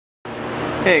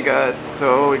Hey guys,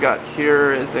 so we got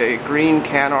here is a Green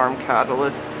Canarm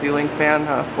Catalyst ceiling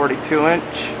fan, 42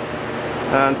 inch.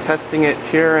 I'm testing it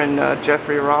here in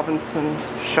Jeffrey Robinson's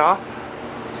shop,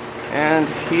 and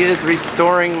he is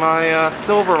restoring my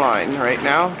silver line right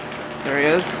now. There he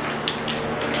is.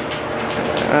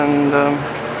 And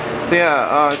so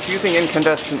yeah, it's using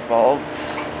incandescent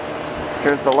bulbs.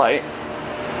 Here's the light.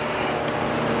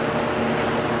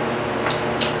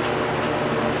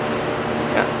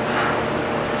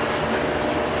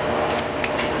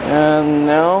 And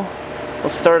now we'll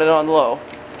start it on low.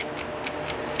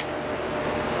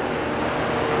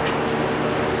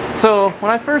 So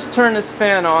when I first turned this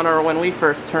fan on, or when we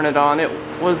first turned it on, it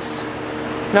was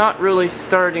not really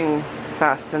starting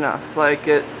fast enough. Like,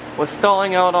 it was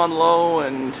stalling out on low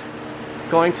and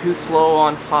going too slow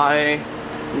on high,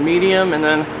 medium, and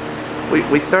then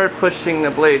we started pushing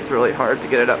the blades really hard to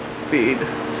get it up to speed.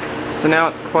 So now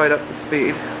it's quite up to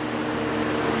speed.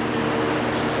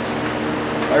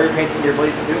 Are you repainting your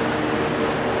blades too?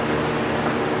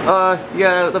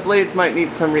 Yeah, the blades might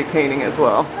need some repainting as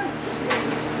well.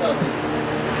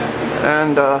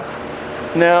 And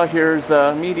now here's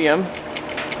medium.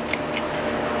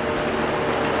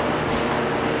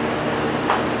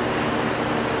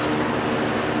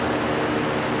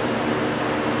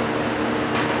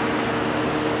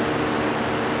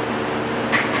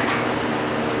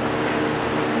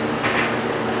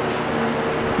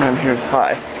 And here's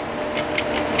high.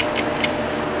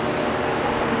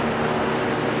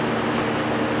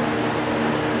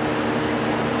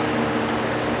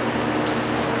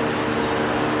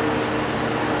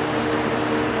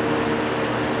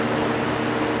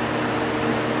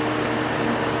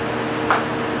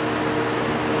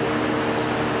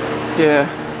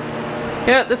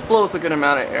 Yeah, this blows a good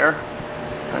amount of air,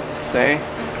 I have to say,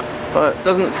 but it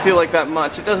doesn't feel like that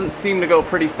much. It doesn't seem to go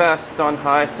pretty fast on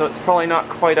high, so it's probably not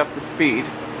quite up to speed,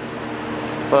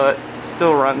 but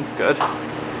still runs good.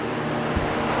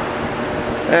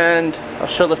 And I'll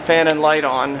show the fan and light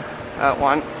on at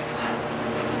once.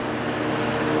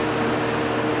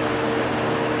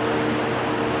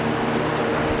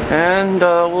 And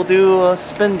we'll do a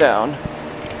spin down.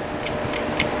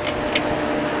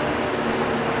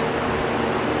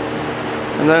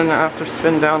 And then after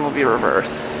spin down will be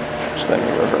reverse. So then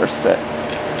we reverse it.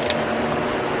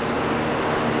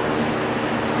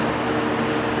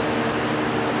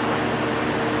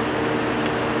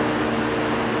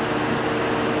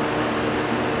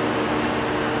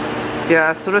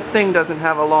 Yeah, so this thing doesn't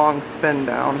have a long spin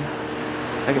down.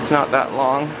 Like, it's not that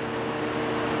long.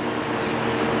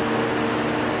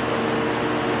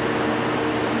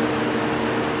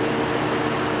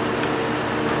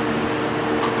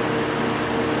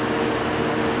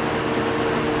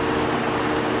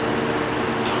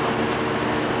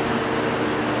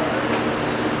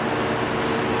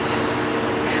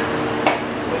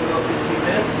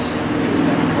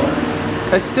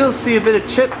 I still see a bit of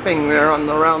chipping there on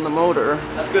around the motor.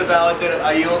 That's because Alan did it.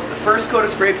 The first coat of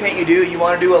spray paint you do, you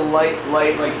want to do a light,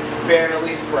 like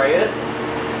barely spray it.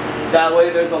 That way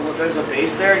there's a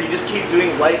base there, and you just keep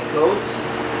doing light coats.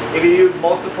 If you do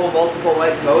multiple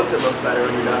light coats, it looks better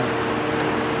when you're done.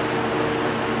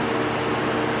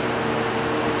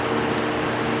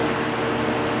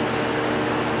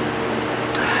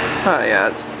 Yeah,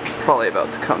 it's probably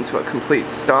about to come to a complete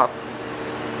stop.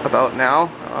 It's about now.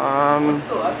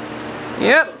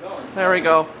 Yep, there we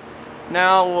go.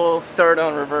 Now we'll start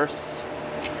on reverse.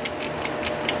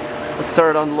 We'll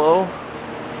start on low.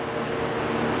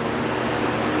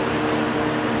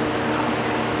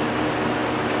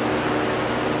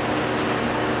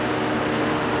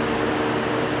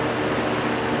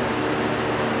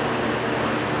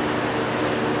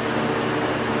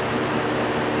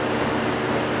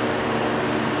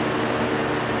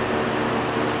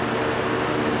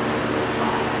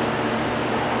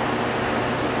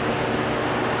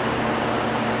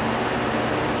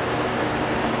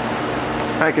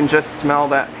 I can just smell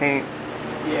that paint.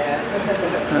 Yeah.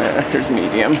 Here's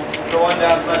medium. The one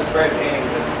downside of spray painting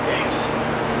is it stinks.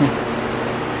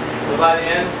 But by the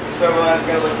end, your silver line's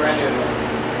gonna look brand new again.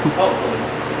 Hopefully.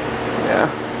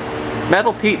 Yeah.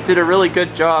 Metal Pete did a really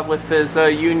good job with his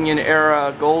Union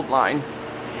era gold line.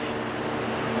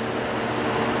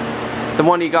 The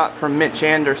one he got from Mitch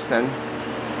Anderson.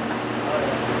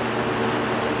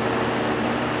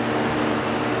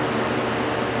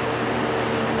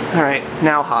 Alright,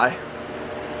 now high.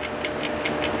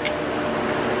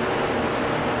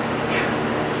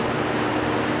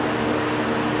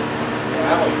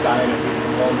 Yeah, I'm like dying of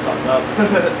people blowing something up.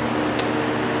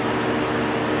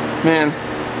 Man,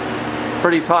 for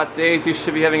these hot days, you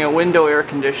should be having a window air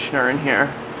conditioner in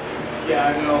here. Yeah,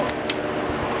 I know.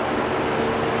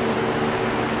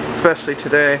 Especially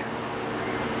today.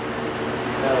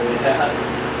 Hell yeah.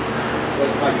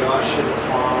 Like, my gosh, shit is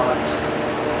hot.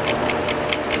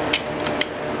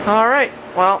 Alright,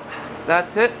 well,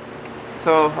 that's it.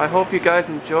 So I hope you guys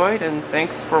enjoyed, and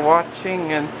thanks for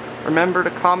watching, and remember to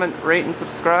comment, rate, and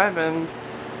subscribe, and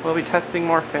we'll be testing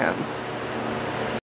more fans.